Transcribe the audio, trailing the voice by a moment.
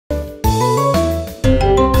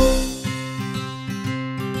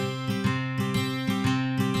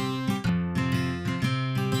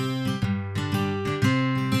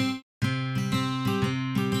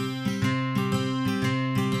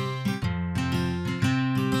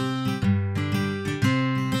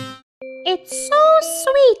It's so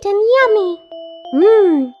sweet and yummy.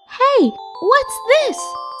 Hey, what's this?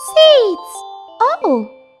 Seeds! Oh!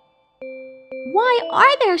 Why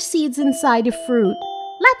are there seeds inside a fruit?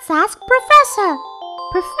 Let's ask Professor.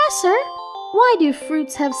 Professor, why do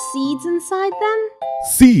fruits have seeds inside them?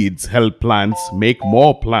 Seeds help plants make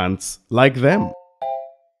more plants like them.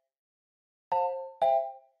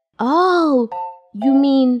 Oh, you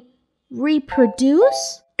mean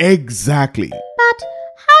reproduce? Exactly. But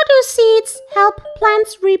how do seeds help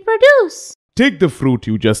plants reproduce? Take the fruit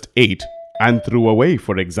you just ate and threw away,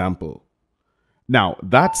 for example. Now,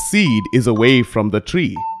 that seed is away from the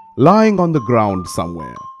tree, lying on the ground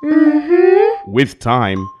somewhere. With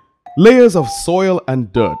time, layers of soil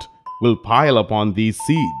and dirt will pile upon these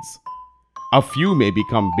seeds. A few may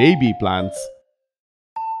become baby plants,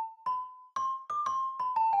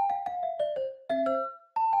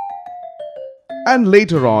 and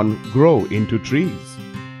later on grow into trees.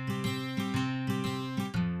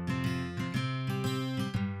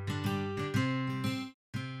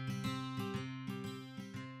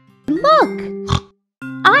 Look!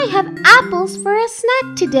 I have apples for a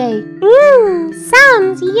snack today.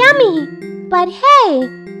 Sounds yummy. But hey,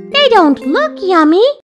 they don't look yummy.